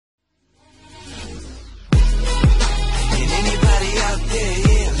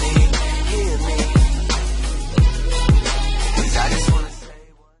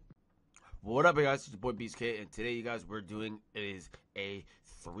up, guys? It's your boy Beast Kid, and today, you guys, we're doing is a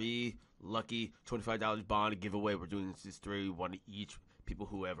 3 lucky $25 bond giveaway. We're doing this 3, 1 each, people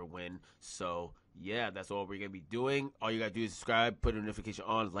who ever win. So yeah, that's all we're gonna be doing. All you gotta do is subscribe, put a notification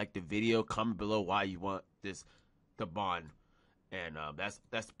on, like the video, comment below why you want the bond, and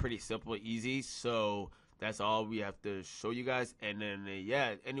that's pretty simple, easy. So that's all we have to show you guys, and then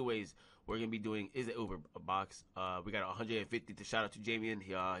yeah. Anyways, we're gonna be doing is an Uber box. We got 150 to shout out to Jamian.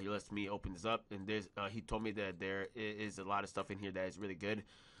 He lets me open this up, and there's he told me that there is a lot of stuff in here that is really good,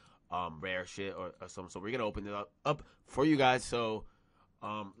 rare shit or something. So we're gonna open it up for you guys. So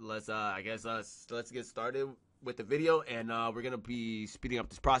let's get started with the video, and we're gonna be speeding up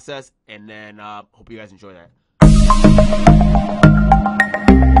this process, and then hope you guys enjoy that.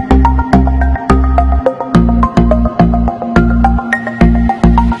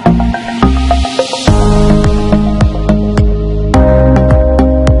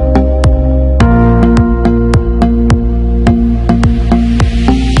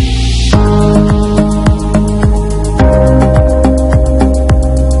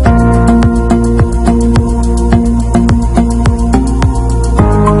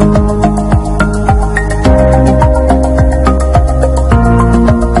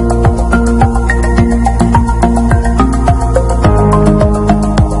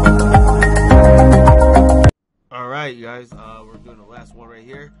 Alright, you guys, we're doing the last one right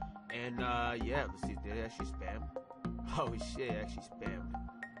here, and yeah, let's see, did it actually spam? Oh shit, it actually spammed.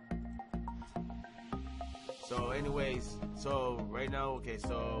 So anyways, so right now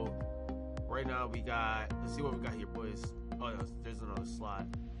we got, let's see what we got here, boys. Oh, there's another slot.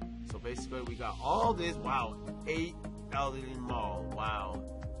 So basically we got all this, wow, 8 LED mall, wow,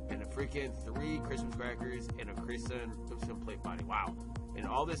 and a freaking 3 Christmas crackers and a Christian plate body, wow, and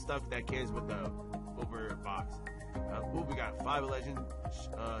all this stuff that comes with the Uber box. We got 5 legend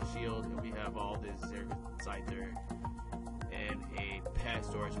shield, and we have all this Scyther and a pet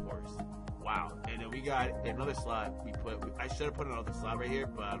storage horse. Wow. And then we got another slot. I should have put another slot right here,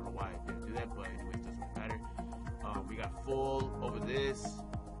 but I don't know why I didn't do that. But anyways, it doesn't really matter. We got full over this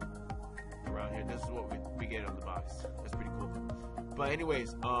around here. This is what we get on the box. That's pretty cool. But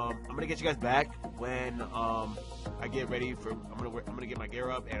anyways, I'm gonna get you guys back when I get ready for. I'm gonna get my gear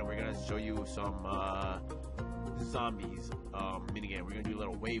up, and we're gonna show you some zombies minigame. We're gonna do a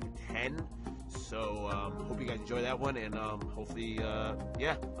little wave 10. So hope you guys enjoy that one, and hopefully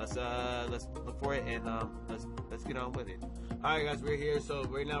yeah, let's look for it, and let's get on with it. Alright guys, we're here. So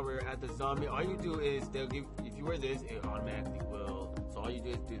right now we're at the zombie. All you do is they'll give, if you wear this, it automatically will. So all you do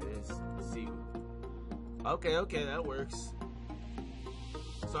is do this. Let's see. Okay, that works.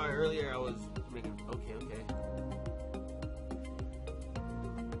 Sorry, earlier I was making okay.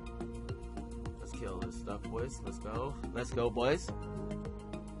 Kill this stuff, boys. Let's go, boys.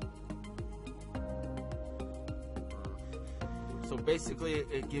 So basically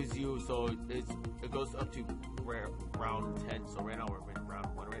it gives you, so it goes up to round 10. So right now we're in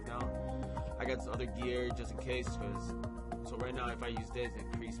round 1 right now. I got this other gear just in case, because so right now if I use this, it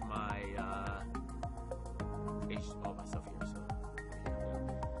increase my all my stuff here. So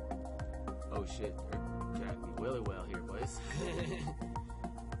oh shit, they're jacking me really well here, boys.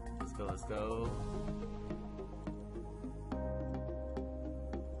 Let's go.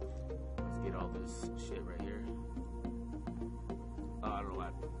 Let's get all this shit right here. Oh, I don't know why.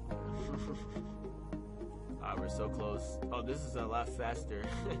 We're so close. Oh, this is a lot faster.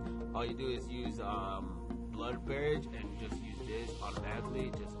 All you do is use blood barrage and just use this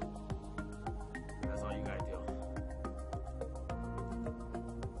automatically. That's all you gotta do.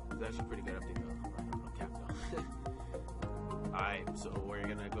 It's actually pretty good update though. No cap though. Alright, so we're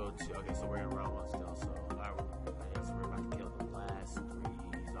gonna go to, okay, so we're in round 1 still, so I guess we're about to kill the last 3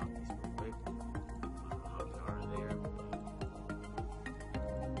 zombies real quick. I don't know how many are there,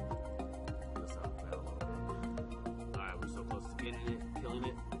 but let's help out a little bit. Alright, we're so close to getting it, killing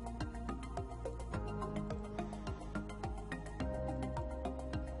it.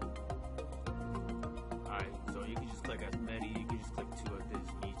 Alright, so you can just click as many, you can just click 2 of this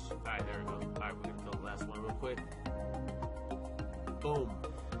each. Alright, there we go. Alright, we're gonna kill the last one real quick. Boom.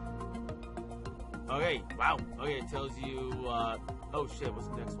 Okay, wow. Okay, it tells you, oh shit, what's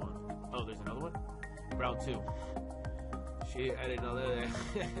the next one? Oh, there's another one? Round 2. Shit, I didn't know that.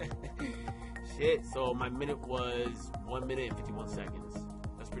 Shit, so my minute was 1 minute and 51 seconds.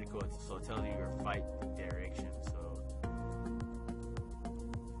 That's pretty cool. So it tells you your fight direction, so.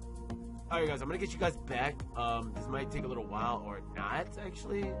 Alright guys, I'm gonna get you guys back. This might take a little while or not,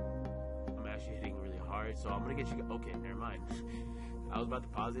 actually. I'm actually hitting really hard, so I'm gonna get you, okay, never mind. I was about to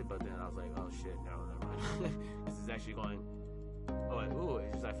pause it, but then I was like, oh shit, no, never mind. This is actually going Oh, ooh,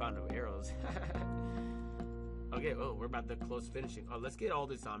 it's just I found no arrows. Okay, oh, we're about to close finishing. Oh, let's get all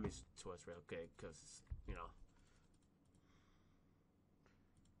the zombies to us real quick, because, you know.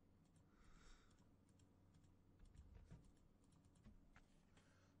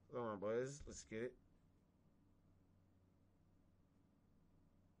 Come on, boys. Let's get it.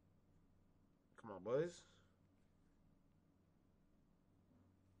 Come on, boys.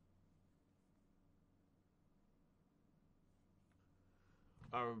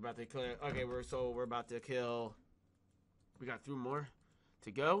 Oh, we're about to kill. Okay, we're about to kill. We got 3 more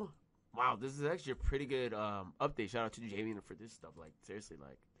to go. Wow, this is actually a pretty good update. Shout out to Jamie for this stuff. Like, seriously,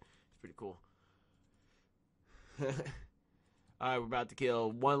 like, it's pretty cool. Alright, we're about to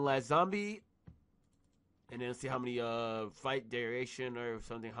kill 1 last zombie. And then see how many fight duration or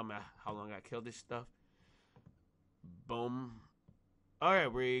something, how long I killed this stuff. Boom.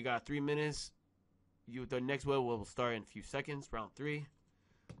 Alright, we got 3 minutes. The next wave will start in a few seconds, round 3.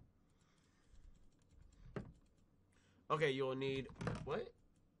 Okay, you'll need what?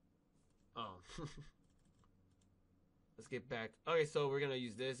 Oh. Let's get back. Okay, so we're gonna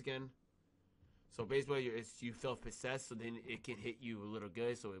use this again. So basically, you feel possessed, so then it can hit you a little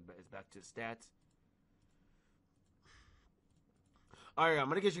good. So it's back to stats. All right, I'm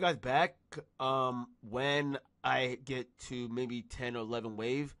gonna get you guys back when I get to maybe 10 or 11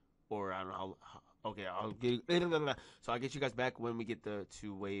 wave, or I don't know how. Okay, I'll get. So I'll get you guys back when we get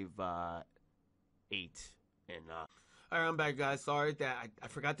to wave 8 and. All right, I'm back, guys. Sorry that I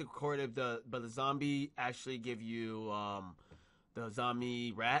forgot to record it, but the zombie actually give you the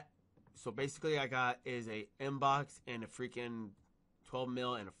zombie rat. So basically, I got is a inbox and a freaking 12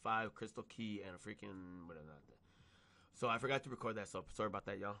 mil and a 5 crystal key and a freaking whatever. So I forgot to record that. So sorry about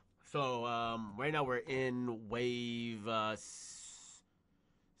that, y'all. So right now we're in wave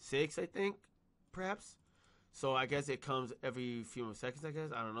 6, I think, perhaps. So I guess it comes every few more seconds. I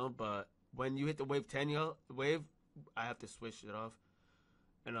guess I don't know, but when you hit the wave 10, I have to switch it off.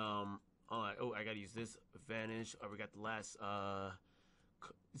 And oh, I gotta use this advantage. Oh, we got the last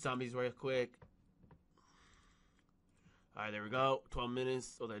zombies real quick. All right, there we go. 12 minutes.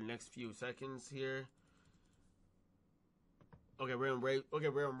 So the next few seconds here. Okay, we're in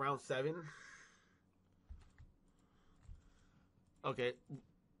round 7. Okay,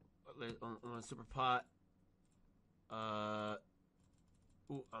 on super pot.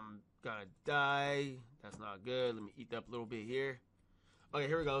 Ooh, I'm gonna die. That's not good. Let me eat up a little bit here. Okay,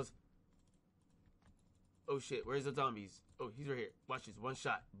 here it goes. Oh shit, where's the zombies? Oh, he's right here. Watch this. 1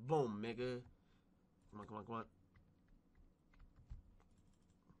 shot. Boom, nigga. Come on, come on, come on.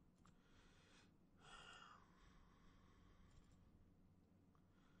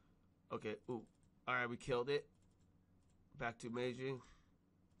 Okay, ooh. Alright, we killed it. Back to Meiji.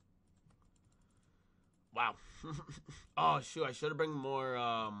 Wow. Oh shoot, I should have bring more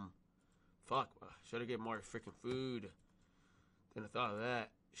fuck. I should have get more freaking food. Then I thought of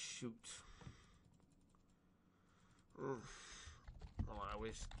that. Shoot. Hold on, I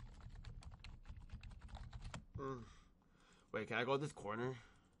wish. Wait, can I go this corner?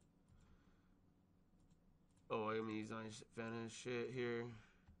 Oh, I mean, he's on Vanish shit here.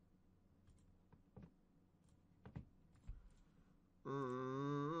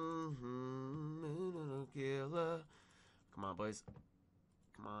 Killer. Come on, boys.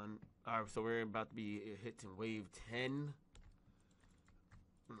 Come on. Alright, so we're about to be hitting wave 10.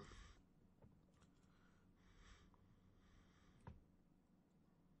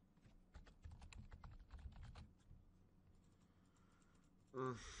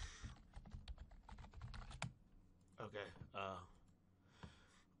 Okay,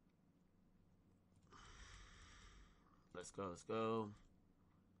 let's go, let's go.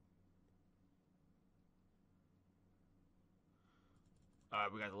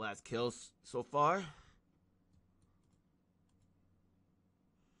 Alright, we got the last kills so far.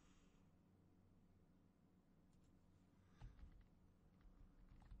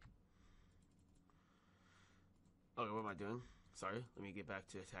 Okay, what am I doing? Sorry, let me get back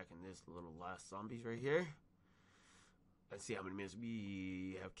to attacking this little last zombies right here. Let's see how many minutes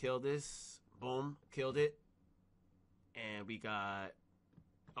we have killed this. Boom, killed it. And we got...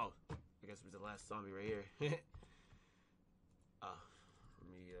 Oh, I guess it was the last zombie right here. Let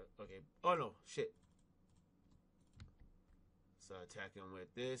me... okay. Oh, no. Shit. So attack him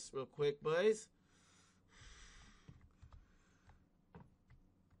with this real quick, boys.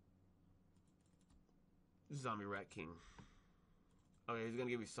 Zombie Rat King. Okay, he's gonna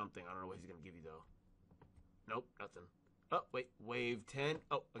give you something. I don't know what he's gonna give you, though. Nope, nothing. Oh, wait. Wave 10.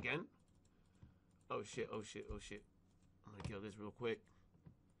 Oh, again? Oh, shit. Oh, shit. Oh, shit. I'm gonna kill this real quick.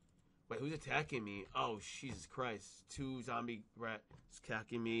 Wait, who's attacking me? Oh, Jesus Christ. 2 zombie rats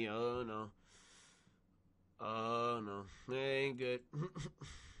attacking me. Oh, no. Oh, no. That ain't good.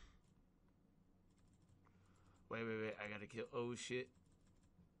 Wait. I gotta kill. Oh, shit.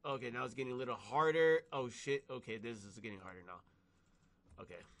 Okay, now it's getting a little harder. Oh, shit. Okay, this is getting harder now.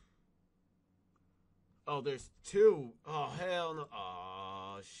 Okay. Oh, there's 2. Oh, hell no.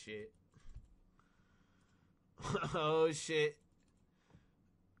 Oh, shit. Oh, shit.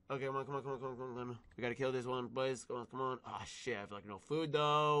 Okay, come on. We gotta kill this one, boys. Come on. Oh, shit. I have like no food,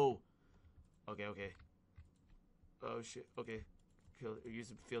 though. Okay. Oh, shit. Okay. Use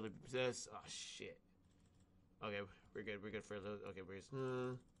the field to possess. Oh, shit. Okay, we're good for those. Okay,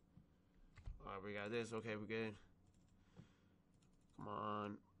 alright, we got this. Okay, we're good. Come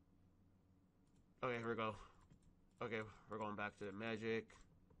on. Okay, here we go. Okay, we're going back to the magic.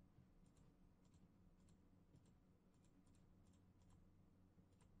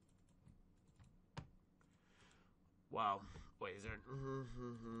 Wow. Wait, is there...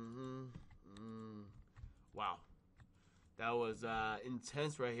 Wow. That was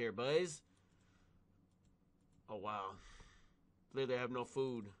intense right here, boys. Oh, wow. Clearly, I have no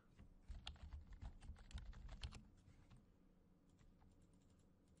food.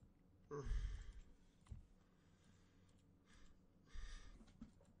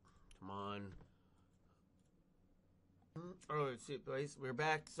 Come on. Oh, shit, boys. We're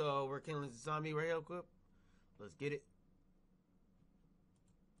back, so we're killing this zombie right here, quick. Let's get it.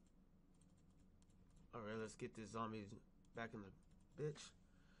 Alright, let's get this zombie back in the bitch.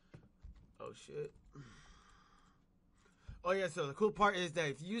 Oh, shit. Oh, yeah, so the cool part is that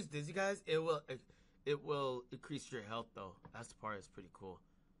if you use this, you guys, it will increase your health, though. That's the part that's pretty cool.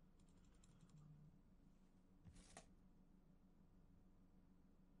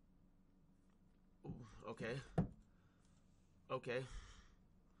 Ooh, okay.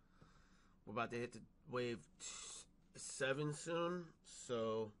 We're about to hit the wave 7 soon,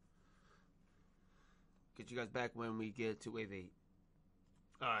 so get you guys back when we get to wave 8.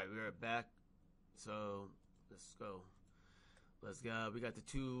 Alright, we're back, so let's go. We got the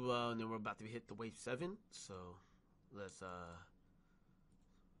 2, and then we're about to hit the wave 7, so let's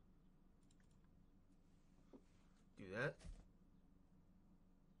do that.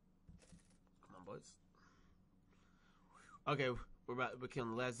 Come on, boys. Okay, we're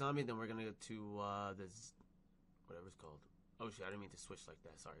killing the last zombie, then we're gonna go to this, whatever it's called. Oh shit, I didn't mean to switch like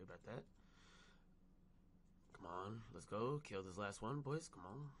that. Sorry about that. Come on, let's go. Kill this last one, boys. Come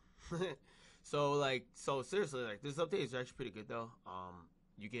on. So seriously, like this update is actually pretty good though.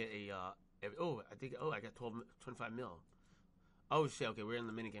 You get a I got 25 mil. Oh shit, okay, we're in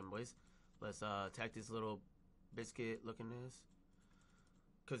the minigame, boys. Let's attack this little biscuit looking this.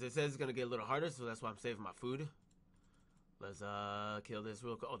 Cause it says it's gonna get a little harder, so that's why I'm saving my food. Let's kill this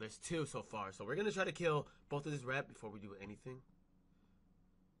real quick. Oh, there's 2 so far. So we're gonna try to kill both of this rat before we do anything.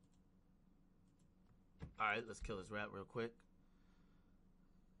 Alright, let's kill this rat real quick.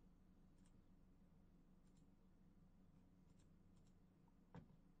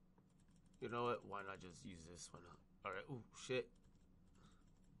 You know what? Why not just use this one? Alright, ooh, shit.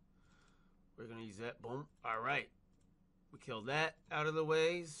 We're gonna use that. Boom. Alright. We killed that out of the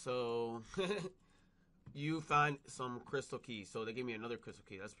way, so... You find some crystal keys. So they gave me another crystal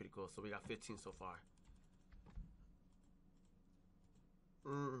key. That's pretty cool. So we got 15 so far.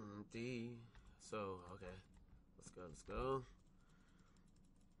 D. So, okay. Let's go.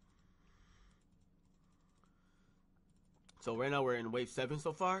 So right now we're in wave 7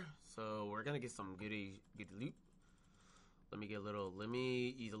 so far. So we're gonna get some good loot. Let me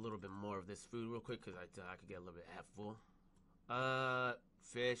eat a little bit more of this food real quick because I could get a little bit half full.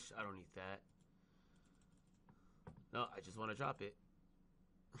 Fish. I don't eat that. No, I just want to drop it.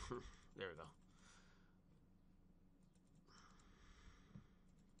 There we go.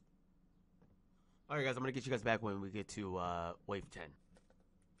 Alright guys, I'm gonna get you guys back when we get to wave 10.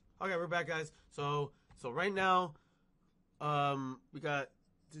 Okay, we're back guys. So right now, we got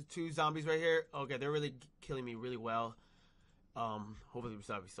the 2 zombies right here. Okay, they're really killing me really well. Hopefully we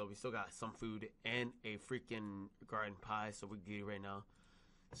still got some food and a freaking garden pie, so we're good right now.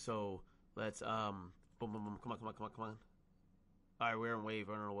 So let's boom. Come on. Alright, we're in wave.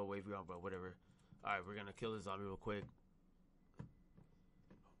 I don't know what wave we're on, but whatever. Alright, we're gonna kill this zombie real quick.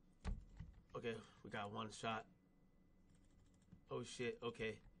 Okay, we got 1 shot. Oh shit,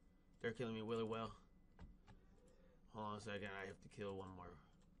 okay. They're killing me really well. Hold on a second, I have to kill one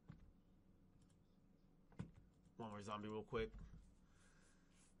more zombie real quick.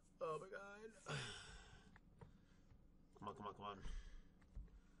 Oh my god. Come on.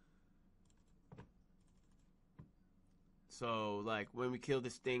 So like when we kill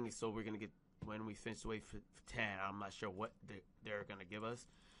this thing, so we're gonna get when we finish the wave for 10. I'm not sure what they're gonna give us.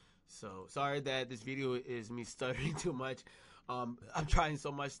 So sorry that this video is me stuttering too much. I'm trying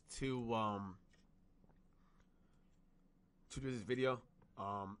so much to do this video.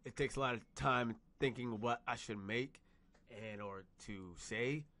 It takes a lot of time thinking what I should make and or to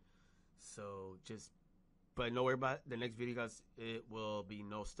say. So just, but don't worry about it. The next video, guys. It will be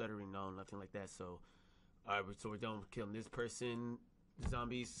no stuttering, no nothing like that. So, alright, so we're done with killing this person,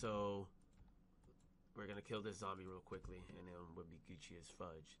 zombies. So we're gonna kill this zombie real quickly, and then we'll be Gucci as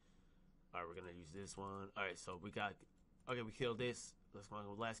fudge. Alright, we're gonna use this one. Alright, so we got, okay, we killed this. Let's go on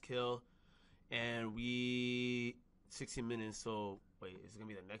with last kill, and we 16 minutes. So wait, is it gonna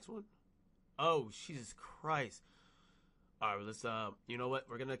be the next one? Oh, Jesus Christ! All right, let's you know what?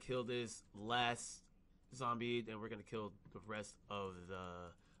 We're gonna kill this last zombie, then we're gonna kill the rest of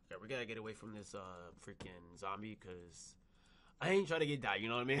the. Yeah, we're gonna get away from this freaking zombie because I ain't trying to get died. You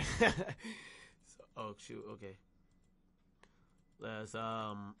know what I mean? So, oh shoot. Okay. Let's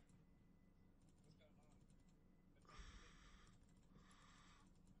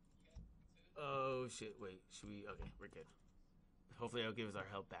Oh shit! Wait, should we? Okay, we're good. Hopefully, it'll give us our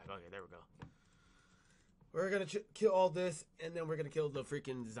health back. Okay, there we go. We're gonna kill all this, and then we're gonna kill the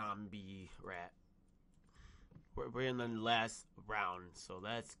freaking zombie rat. We're in the last round, so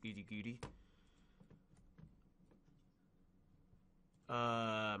that's goody.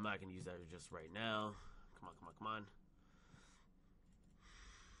 I'm not gonna use that just right now. Come on.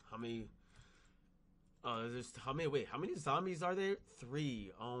 How many? Oh, there's how many? Wait, how many zombies are there?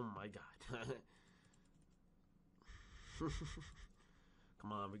 3. Oh my god.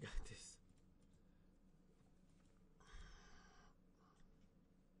 Come on, we got this.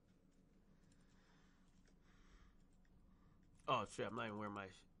 Oh shit, I'm not even wearing my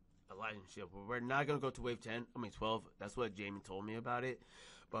Elijah shield. But we're not gonna go to wave 10. I mean 12. That's what Jamie told me about it.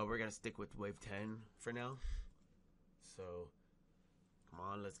 But we're gonna stick with wave 10 for now. So come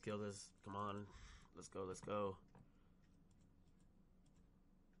on, let's kill this. Come on. Let's go.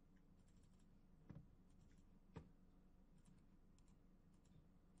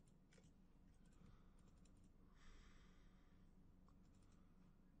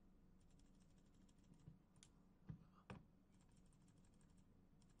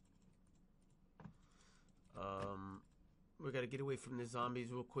 We gotta get away from the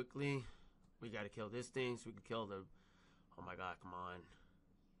zombies real quickly. We gotta kill this thing so we can kill the. Oh my god, come on.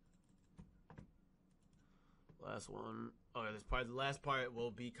 Last one. Okay, this part, the last part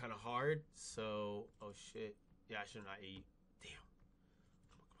will be kind of hard. So, oh shit. Yeah, I should not eat. Damn.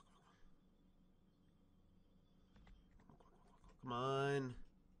 Come on.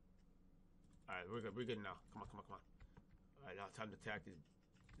 Alright, we're good. We're good now. Come on. Alright, now time to attack the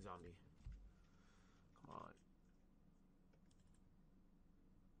zombie. Come on.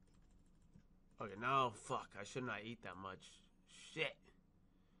 Okay, now, fuck. I should not eat that much. Shit.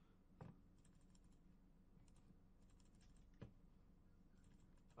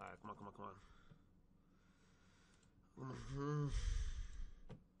 Alright, come on.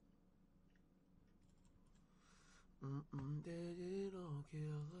 Digital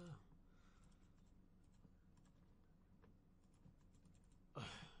killer.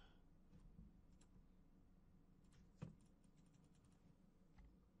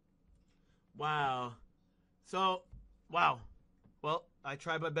 Wow. So, wow. Well, I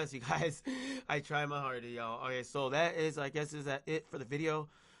tried my best, you guys. I tried my hardest, y'all. Okay, so that is, I guess, is that it for the video.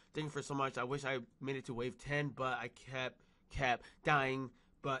 Thank you for so much. I wish I made it to wave 10, but I kept dying.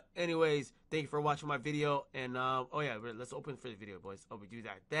 But anyways, thank you for watching my video. And, oh yeah, let's open for the video, boys. Oh, we do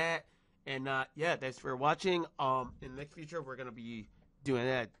that. And, yeah, thanks for watching. In the next future, we're going to be doing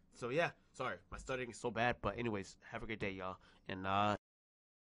that. So, yeah, sorry. My stuttering is so bad. But anyways, have a good day, y'all. And,